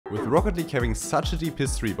With Rocket League having such a deep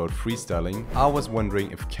history about freestyling, I was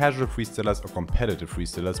wondering if casual freestylers or competitive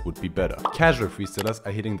freestylers would be better. Casual freestylers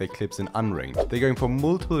are hitting their clips in unranked. They're going for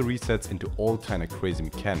multiple resets into all kind of crazy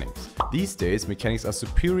mechanics. These days, mechanics are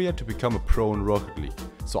superior to become a pro in Rocket League.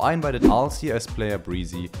 So I invited RLCS player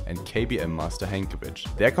Breezi and KBM Master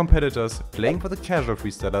Henkovic. Their competitors playing for the casual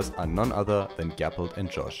freestylers are none other than Gappled and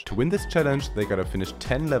Jxsh. To win this challenge, they gotta finish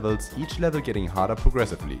 10 levels, each level getting harder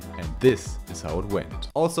progressively. And this is how it went.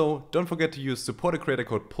 Also, don't forget to use supporter creator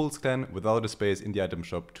code PULSECLAN without a space in the item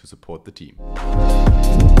shop to support the team.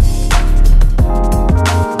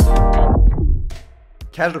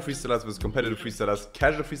 Casual freestylers versus competitive freestylers.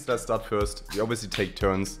 Casual freestylers start first. We obviously take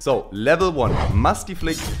turns. So, level 1. Must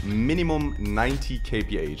deflect minimum 90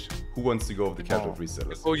 kph. Who wants to go with the casual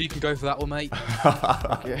freestylers? Or you can go for that one, mate.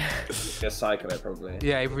 Yeah. Get psycho there, probably.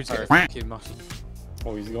 Yeah, everybody's got a fucking muscle.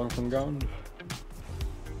 Oh, he's going from ground.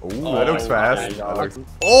 Oh, that looks fast. That looks...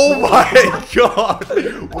 Oh my god!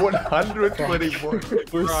 124.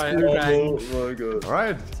 Oh my god.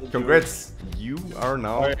 Alright, congrats. You are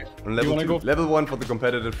now on level 2. Level 1 for the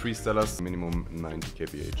competitive freestylers. Minimum 90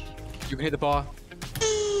 kph. You can hit the bar.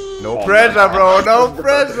 No pressure, bro. No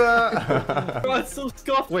pressure. Bro, it's so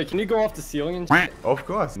scuffed. Wait, can you go off the ceiling and shit? Of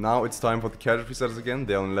course. Now it's time for the casual freestylers again.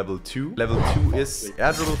 They're on level 2. Level 2 is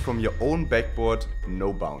air dribble from your own backboard,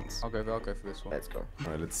 no bounce. I'll go for this one. Let's go.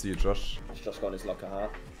 Alright, let's see it, Jxsh. He's just got his locker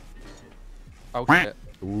heart. Oh shit.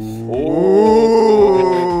 Ooh.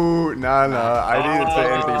 Nah. I didn't say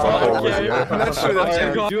anything about I'm not sure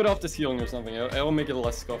that do it off the ceiling or something. It'll make it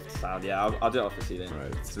less scuffed. Yeah, I'll do it off the ceiling.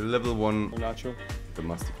 Alright, so level 1. Natural. The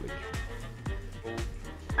Master Flick.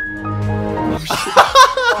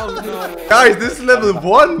 Oh no. Guys, this is level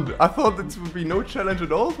 1! I thought this would be no challenge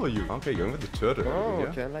at all for you. Okay, going with the turtle. Oh,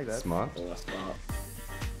 okay, I like that. Smart. Oh, that's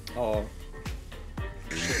smart. Oh.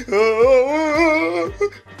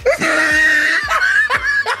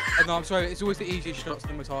 No, I'm sorry. It's always the easiest shots,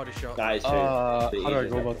 the most hardest shots. That is true. How do I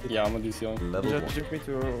go about it? Yeah, I'm gonna do ceiling. Level 1. Just me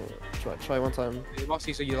to try one time. You must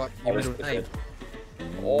see, so you like your middle name.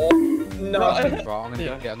 Oh no! Right, I'm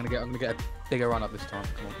gonna get a bigger run up this time.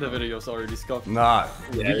 Come on. The video's already scuffed. Nah,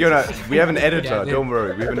 Yeah, we have an editor, Yeah, don't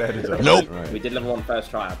worry, we have an editor. Nope. Right. We did level 1 first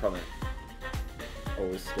try, I promise. Oh,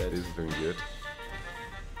 this is good. This is doing good.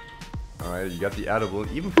 Alright, you got the edible,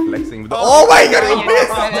 even flexing with the— Oh my god, he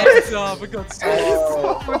missed! Oh, for God's sake.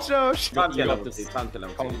 Oh, Jxsh. time to get You level got 2, this. time to get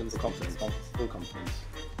level 2. Confidence. Full confidence.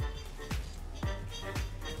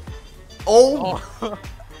 Oh!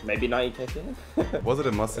 Maybe 90 kph? Was it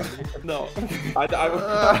a muscle? No. I don't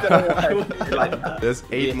know why. Like that. There's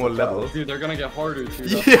 8 more levels. Dude, they're gonna get harder too.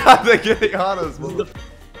 Yeah, they're getting harder as well.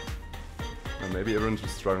 Maybe everyone's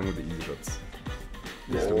just struggling with the easy shots.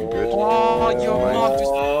 He's doing good. Oh, you're not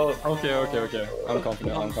just. Okay. I'm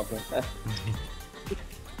confident.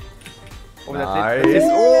 Oh, Nice!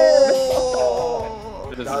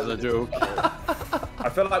 Oh! This is a joke. I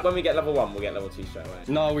feel like when we get level 1, we'll get level 2 straight away.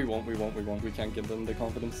 No, we won't. We can't give them the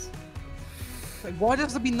confidence. Why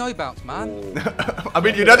does there be no bounce, man? I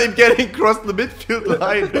mean, you're not even getting across the midfield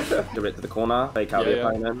line. Give it to the corner, fake out the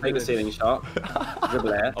opponent, take the ceiling shot,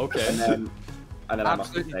 dribble air, Okay. and then I must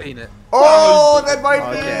Absolutely take. mean it. Oh, that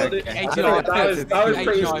might be it. 89. That was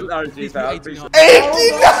pretty 89.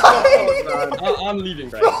 89! I'm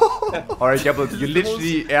leaving. Alright, Gappled, you're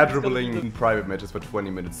literally air dribbling in private matches for 20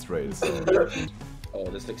 minutes straight. So. Oh,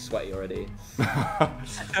 this looks sweaty already. You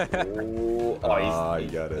got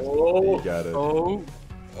it. You got it.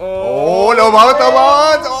 Oh, no bounce, no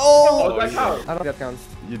bounce! Oh! That counts. I don't get counts.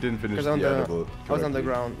 You didn't finish Because the I edible. was on the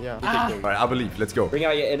ground, yeah. Alright, I believe. Let's go. Bring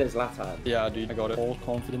out your inners left hand. Yeah, dude, I got it. All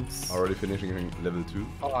confidence. Already finishing in level 2.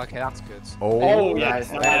 Oh, okay, that's good. Oh, yes.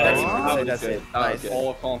 That's it. Nice.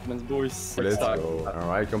 All confidence, boys. let's go.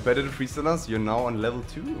 Alright, competitive freestylers, you're now on level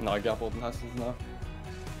 2. No, Gappled has this now.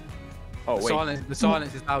 Oh, The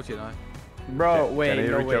silence is loud, you know. Bro, Can wait, he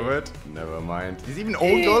no recover way. it? Never mind. He's even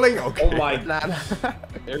old goaling? Okay. Oh my.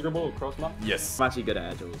 Air dribble across map. Yes. I'm actually good at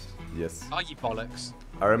air dribbles. Yes. Are you bollocks?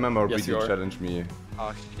 I remember Yes, Breezi you are. challenged me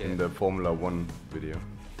Oh, shit. in the Formula 1 video.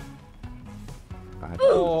 I had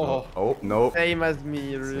Oh. Oh, no. Same as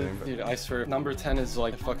me, really. Same. Dude, I swear, number 10 is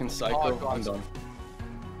like a fucking psycho. Oh, God. I'm done.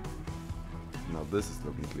 Now this is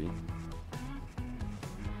looking clean.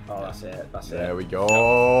 Oh, that's it. That's There it. we go.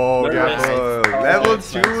 Very Gappled. nice. Level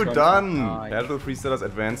Nice, 2 nice. done. Nice. Casual freestylers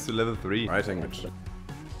advanced to level 3. Right, Henkovic.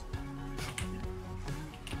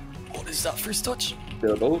 What is that first touch?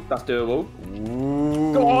 Doable. That's doable.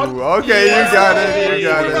 Ooh. God. Okay, you got it. You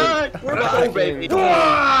got it. We're back, baby.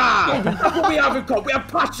 That's what we haven't got. We have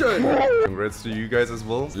passion. Congrats to you guys as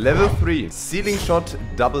well. Level 3. Ceiling shot,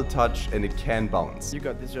 double touch, and it can bounce. You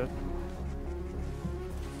got this, Jxsh.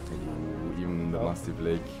 Musty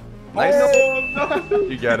Blake. Nice. Oh, no.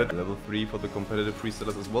 You got it. Level 3 for the competitive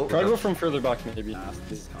freestylers as well. Try to go from further back, maybe.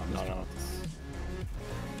 This is calm. No.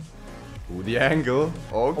 Ooh, the angle.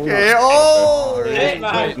 Okay. Oh!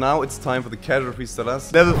 Wait. Now it's time for the casual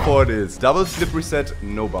freestylers. Level 4 it is. Double flip reset,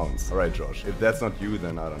 no bounce. Alright, Josh. If that's not you,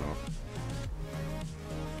 then I don't know.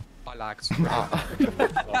 I lagged.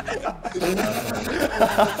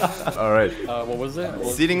 Alright. What was it?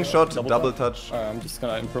 Seating shot, double touch. Alright, I'm just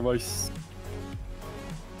gonna improvise.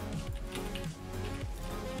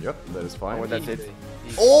 Yep, that is fine. Oh, that's it.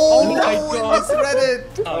 Oh, my no, God. it misread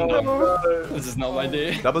it. Oh, no. This is not my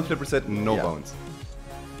day. Double flip reset, no Yeah. bounce.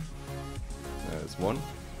 That is one.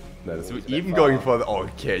 That is two. Even going for the.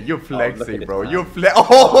 Okay, you're flexing, at bro. this You're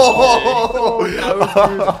Oh! Let's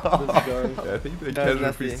go. Yeah, I think the That was casual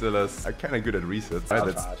nasty. freestylers are kind of good at resets. I'll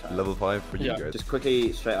Alright, that's try. level 5 for you Yeah. guys. Just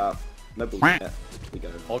quickly, straight up. No bullshit. We go.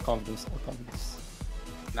 All confidence, all confidence.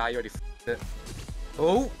 Nah, you already f***ed it.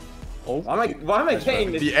 Oh! Oh, Why am I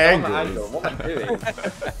getting this The dumb angle. What am I doing?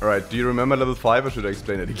 Alright, do you remember level 5 or should I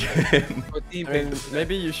explain it again? Got team I mean, pin.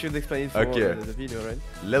 maybe you should explain it for Okay. the video, right?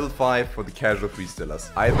 Level 5 for the casual freestylers.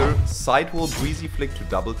 Either sidewall breezy flick to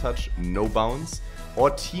double touch, no bounce, or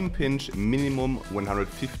team pinch minimum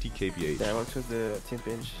 150 kph. Yeah, I want to choose the team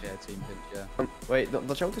pinch. Yeah, team pin, yeah. Wait, don't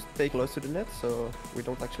you want to stay close to the net so we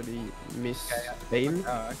don't actually miss aim?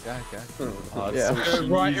 Oh, okay. it's Yeah. so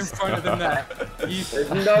Go right in cheese. front of the net. You, There's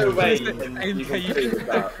no way you can MK, do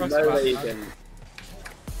that. No way you can.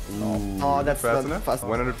 Oh, that's fast not enough? fast.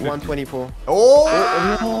 150. 124.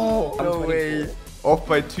 Oh! No way. Off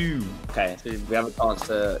by 2. Okay, we have a chance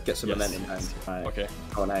to get some Yes. momentum home. Right. Okay,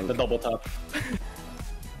 Go on, Hank. the double tap.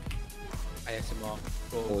 ASMR.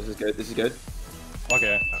 Oh, this is good. This is good.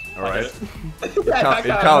 Okay. Alright. It counts.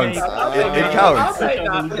 It counts. I'll take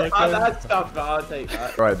that. That's tough, but I'll take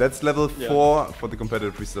that. Alright, that's level Yeah. 4 for the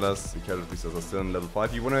competitive freestylers. The casual freestylers are still in level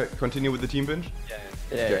 5. You wanna continue with the team pinch?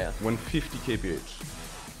 Yeah. 150 kph.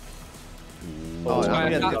 Oh,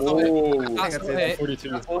 Man, yeah. that's Oh. not it. I That's think not that's it. 42.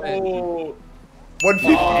 That's not it. Oh,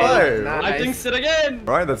 155! nice. I think it again!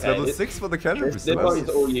 Alright, that's Okay, level this- 6 for the casual this one's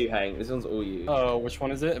freestylers. all you, Hank. This one's all you. Which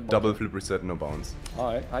one is it? Double flip reset, no bounce.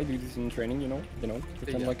 Alright, I do this in training, you know,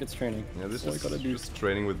 pretend Yeah. like it's training. Yeah, this That's is what I gotta do. just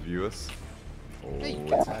training with viewers. Oh, Hey,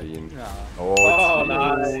 it's clean. Nah. Oh, Oh, it's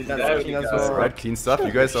nice. That's There we clean as go. well. Alright, clean stuff. You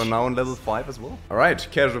guys are now on level 5 as well. Alright,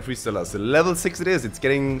 casual freestylers. Level 6 it is. It's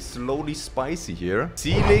getting slowly spicy here.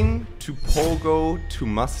 Ceiling to pogo to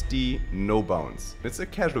musty, no bounce. It's a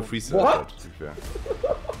casual freestyle. What? To be fair.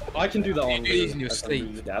 I can do that You on do these in your I can sleep. do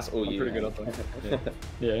that. Yeah, that's all I'm you. pretty good at Hank. that.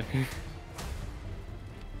 Yeah.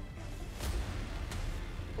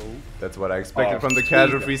 That's what I expected Oh, from the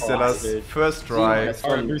casual sweet. freestylers. Oh, First try.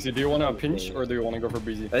 Alright, Breezy, do you want to pinch or do you want to go for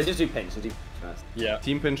Breezy? Let's just do pinch. Let's do pinch first. Yeah.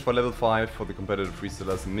 Team pinch for level 5 for the competitive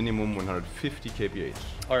freestylers. Minimum 150 kph.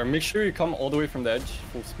 Alright, make sure you come all the way from the edge,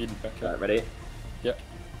 full speed back here. Right, ready? Yeah.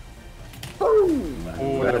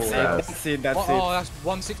 Oh, that's fast. That's it, that's Oh, it. that's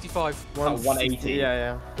 165. 180.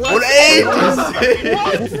 Yeah.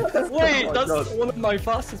 180! Wait, that's God. one of my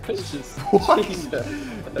fastest pinches.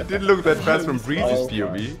 It didn't look that fast from Breezy's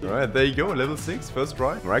POV. Alright, there you go, level 6, first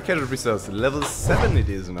try. Alright, casual freestylers, level 7 it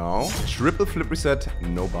is now. Triple flip reset,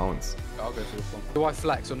 no bounce. I'll go for this one. Do I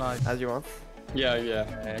flex or no? As you want. Yeah.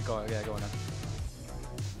 Yeah, go on now.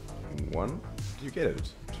 1, you get it.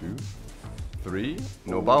 2, 3,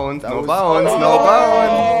 no bounce, that no was- bounce, no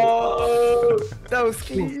bounce! That was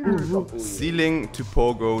clean. Ceiling to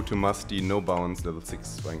pogo to musty, no bounce, level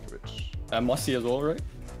 6, Henkovic. Musty as well, right?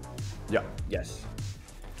 Yeah, Yes.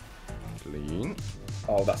 clean.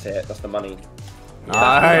 Oh, that's it. That's the money.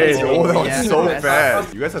 Nice! Oh, that was Yeah, so nice.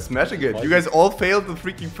 fast. You guys are smashing it. You guys all failed the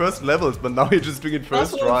freaking first levels, but now you're just doing it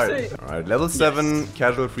first That's what I'm try. saying. Alright, level 7,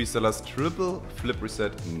 casual freestylers, triple flip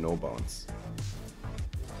reset, no bounce.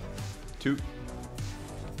 2,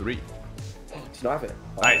 3. Did I have it?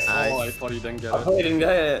 Nice. Oh, I thought you didn't get I it. thought you didn't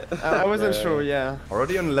get it. I wasn't Yeah. sure, yeah.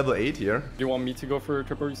 Already on level 8 here. Do you want me to go for a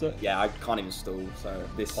triple reset? Yeah, I can't even stall, so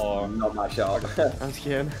this Oh. is not my shot. I'm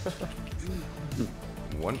scared.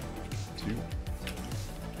 1, 2,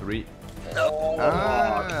 3.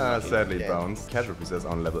 Oh, Sadly okay. bounced. Casual freestylers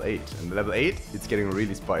on level 8. And level 8, it's getting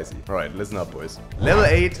really spicy. Alright, listen up, boys. Level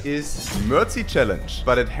 8 is Mercy Challenge,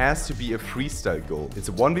 but it has to be a freestyle goal. It's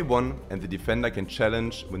a 1v1, and the defender can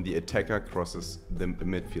challenge when the attacker crosses the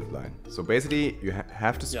midfield line. So basically, you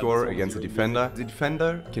have to score sounds against the really defender. The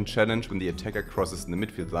defender can challenge when the attacker crosses the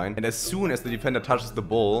midfield line, and as soon as the defender touches the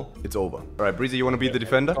ball, it's over. Alright, Breezy, you want to be the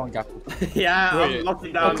defender? Go on, Gappled. yeah, Wait. I'm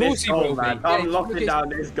locking down Of course this he will goal, be. man. Yeah, I'm you locking can- down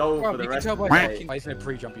this goal Bro, for the you can rest tell of by the day. fucking... He's gonna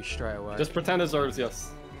pre-jump you straight away. Just pretend it's RLCS.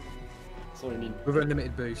 That's all you need. with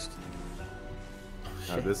unlimited boost.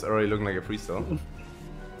 This is already looking like a freestyle.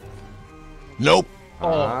 Nope.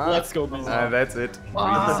 Oh, let's go, Breezi. And that's it.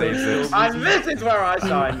 Breezi saves it. And this is where I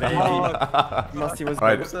shine, baby. Musty was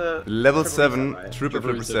Right, What's the level triple 7, reset, right? triple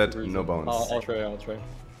flip reset, no bounce. I'll try.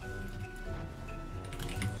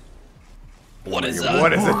 What is that?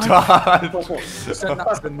 What is it, Todd? Send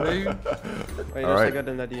that to the moon. Wait, Alright. I got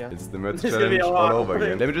an idea. It's the merch This is gonna be challenge a lot. all over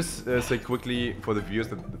again. Let me just say quickly for the viewers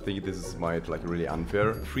that think this is like really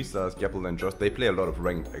unfair. Freestylers, Gappled and Jxsh, they play a lot of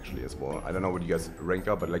ranked actually as well. I don't know what you guys rank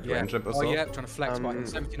up, but like Yeah. rank champ or so. Oh yeah, trying to flex by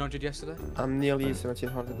 1700 yesterday. I'm nearly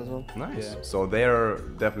 1700 as well. Nice. Yeah. So they're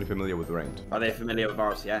definitely familiar with ranked. Are they familiar with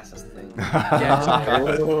RLCS? That's the thing. Yeah, I'll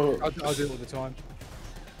do it all the time.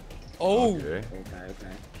 Oh, Okay.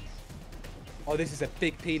 Okay. oh, this is a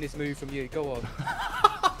big penis move from you. Go on.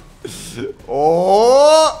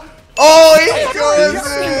 Oh! Oh, he goes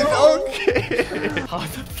in! Okay. How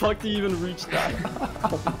the fuck do you even reach that?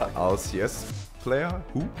 RLCS player?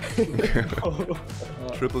 Who?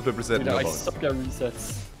 Triple flip reset, Dude, no I bounce. suck at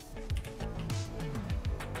resets.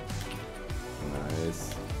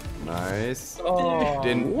 Nice. Nice. Oh,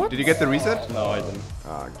 Did you get the reset? No, I didn't.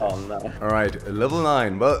 Ah, okay. Oh no. Alright, level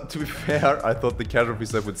 9. Well, to be fair, I thought the casual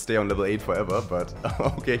reset would stay on level 8 forever, but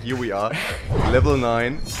okay, here we are. Level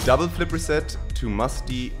 9, double flip reset to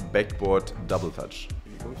musty backboard double touch.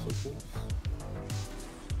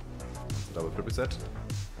 Double flip reset.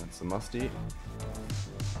 That's a musty.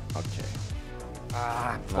 Okay.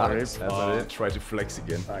 Nice. That's not it. Try to flex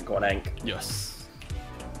again. I got an ank. Yes.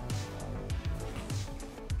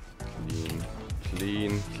 Clean,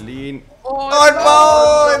 clean, clean. Oh,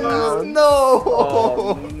 Oh, no!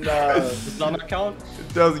 Oh no. Does that not count?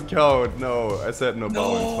 It doesn't count, no. I said no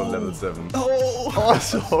bounce for level 7. Oh,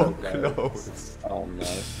 so close. Oh no.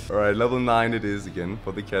 Alright, level 9 it is again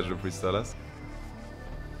for the casual freestylers.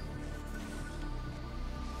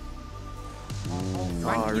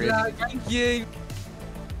 Thank you, lad, thank you.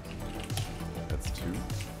 That's 2.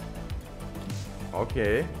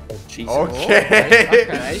 Okay. Oh, Jesus. Okay.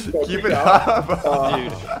 Okay. Keep it up.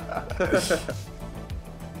 Dude.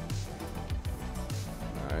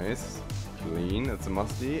 Nice. Clean. That's a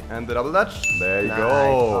musty. And the double dutch. There you Nice.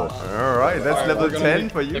 go. Alright, that's Alright, level we're gonna 10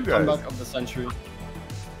 make for you the guys. comeback of the century.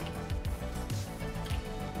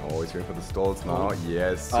 Oh, he's going for the stalls now.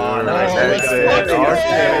 Yes, sir. Oh, nice. That's it. Okay.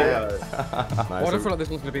 Nice. I don't So feel like this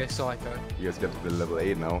one's gonna be a psycho. you guys get to the level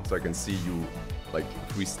 8 now, so I can see you like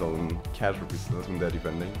freestyling, casual freestyles when they're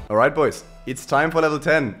defending. Alright boys, it's time for level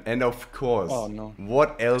 10. And of course, Oh, no.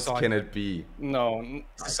 what else Psycho. can it be? No.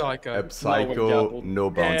 It's a psycho. A psycho, Gappled. no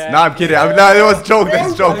bounce. Yeah. No, I'm kidding. No, that was a joke.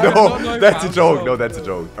 That's a joke. No, No, no that's a bounce, joke. no. No, that's a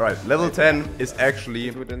joke. Alright, level 10 is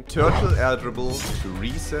actually turtle eligible to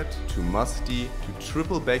reset, to musty, to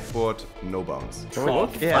triple backboard, no bounce. Yeah, I like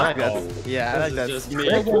fuck that. off. Yeah, I like This that. is just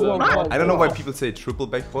made for them. I don't know why people say triple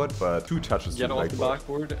backboard, but 2 touches to Get the off the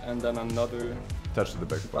backboard. backboard and then another Touch to the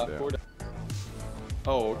backboard, yeah. backboard.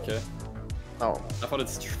 Oh, okay. Oh, I thought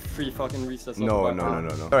it's 3 fucking resets. on No, the no, backboard. no,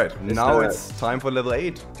 no, no. Alright, now the- it's time for level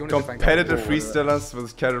 8. Do you wanna defend Competitive Gappled? freestylers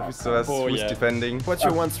versus casual freestylers. Oh, Who's yeah. defending? what's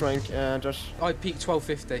your once rank, Josh? I peaked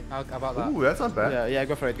 1250. How about that? Ooh, that's not bad. Yeah, yeah,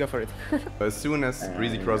 go for it, go for it. As soon as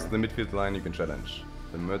Breezi crosses the midfield line, you can challenge.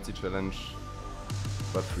 The Mercy challenge,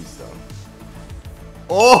 but freestyle.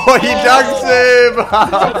 Oh, he dunks him!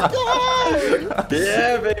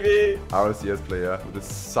 Yeah, baby. RLCS player with a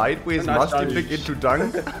sideways Nice musty dunk. flick into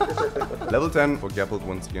dunk. Level 10 for Gappled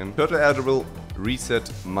once again. Turtle eligible,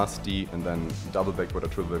 reset, musty, and then double backboard or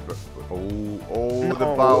triple backboard. Oh, the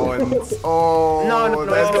No. bounce. Oh, No,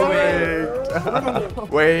 that's no.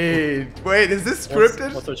 correct. Wait, is this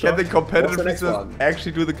scripted? what's the Can the shot? competitive What's the next freestylers one?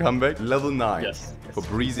 actually do the comeback? Level 9 Yes. for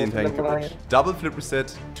Breezi and Henkovic. Double flip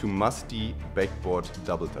reset to musty backboard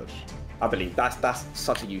double touch. I believe that's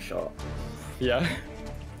such a you shot. Yeah.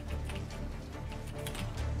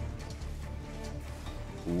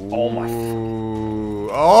 Oh my. Ooh,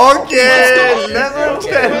 okay, level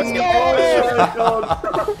 10.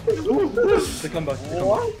 The comeback.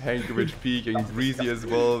 Henkovic peaking, Breezi as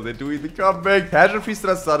well. They're doing the comeback. Casual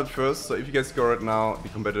freestylers started first, so if you guys score it now, the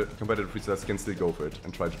competitive freestylers can still go for it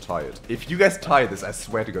and try to tie it. If you guys tie this, I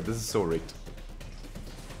swear to God, this is so rigged.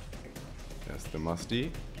 That's the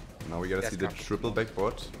musty. Now we gotta Yes, see the Gappled. triple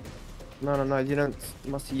backboard. No, no, no, I didn't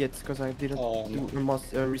musty yet because I didn't Oh, do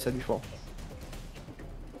a reset before.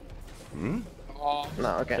 Hmm? Oh,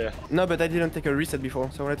 No, okay. Yeah. No, but I didn't take a reset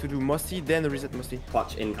before, so I wanted to do musty, then a reset musty.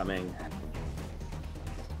 Clutch incoming.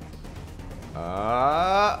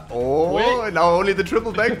 Oh, Wait. now only the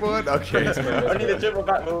triple backboard. Okay. Only the triple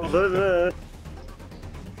back. the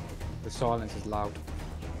silence is loud.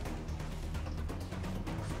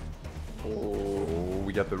 Oh,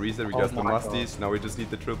 we got the reset, we got the musties. Now we just need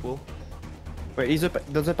the triple. Wait,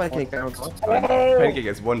 does the pancake count? Pancake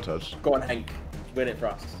has one touch. Go on, Hank. Win it for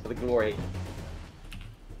us. For the glory.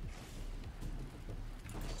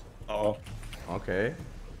 Oh. Okay.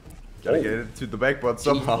 Gotta get it to the backboard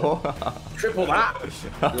somehow. Triple that.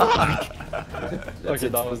 Okay,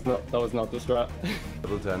 that was not the strat.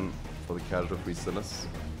 Level 10 for the casual freestylers.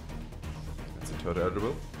 That's a total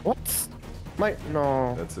eligible. What?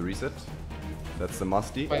 No. That's the reset. That's the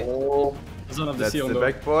musty. Oh. That's the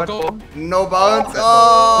backboard. Go. No bounce.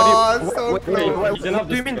 Oh, so Wait, close. what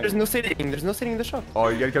do you mean there's no sitting? There's no sitting in the shot. Oh,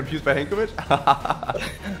 you get confused by Henkovic?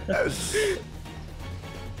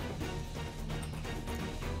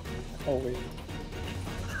 Oh wait.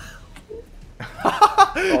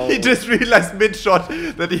 He just realized mid-shot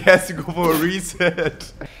that he has to go for a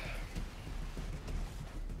reset.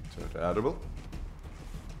 Total edible.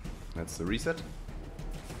 That's the reset.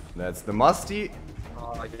 That's the musty.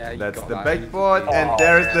 Oh, yeah, That's the backboard, and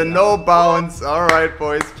there's the no bounce. Alright,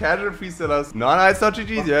 boys, casual freestylers. No, it's not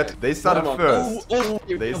GG's yet. They started first.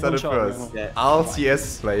 They started first. Yeah.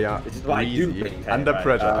 RLCS player, This is why I do Breezi. think, Under right?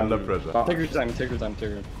 pressure, under pressure. Take your time, take your time, take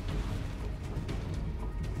your time.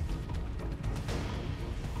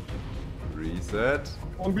 Reset.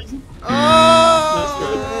 One Breezi.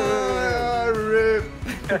 Oh, rip.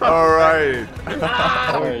 Alright.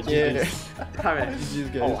 Alright, Yeah.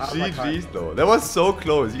 GG's though. That was so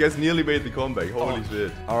close. You guys nearly made the comeback. Holy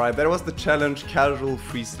shit. Alright, that was the challenge. Casual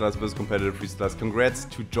freestylers versus competitive freestylers. Congrats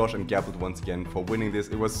to Jxsh and Gappled once again for winning this.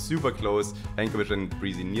 It was super close. Henkovic and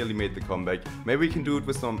Breezi nearly made the comeback. Maybe we can do it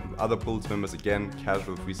with some other Pulse members again.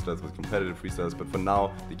 Casual freestylers with competitive freestylers. But for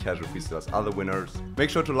now, the casual freestylers are the winners. Make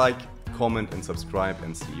sure to like, comment, and subscribe.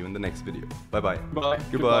 And see you in the next video. Bye bye. Bye.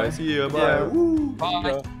 Goodbye. See you. Bye. Yeah. Woo.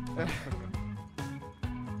 Bye. Yeah.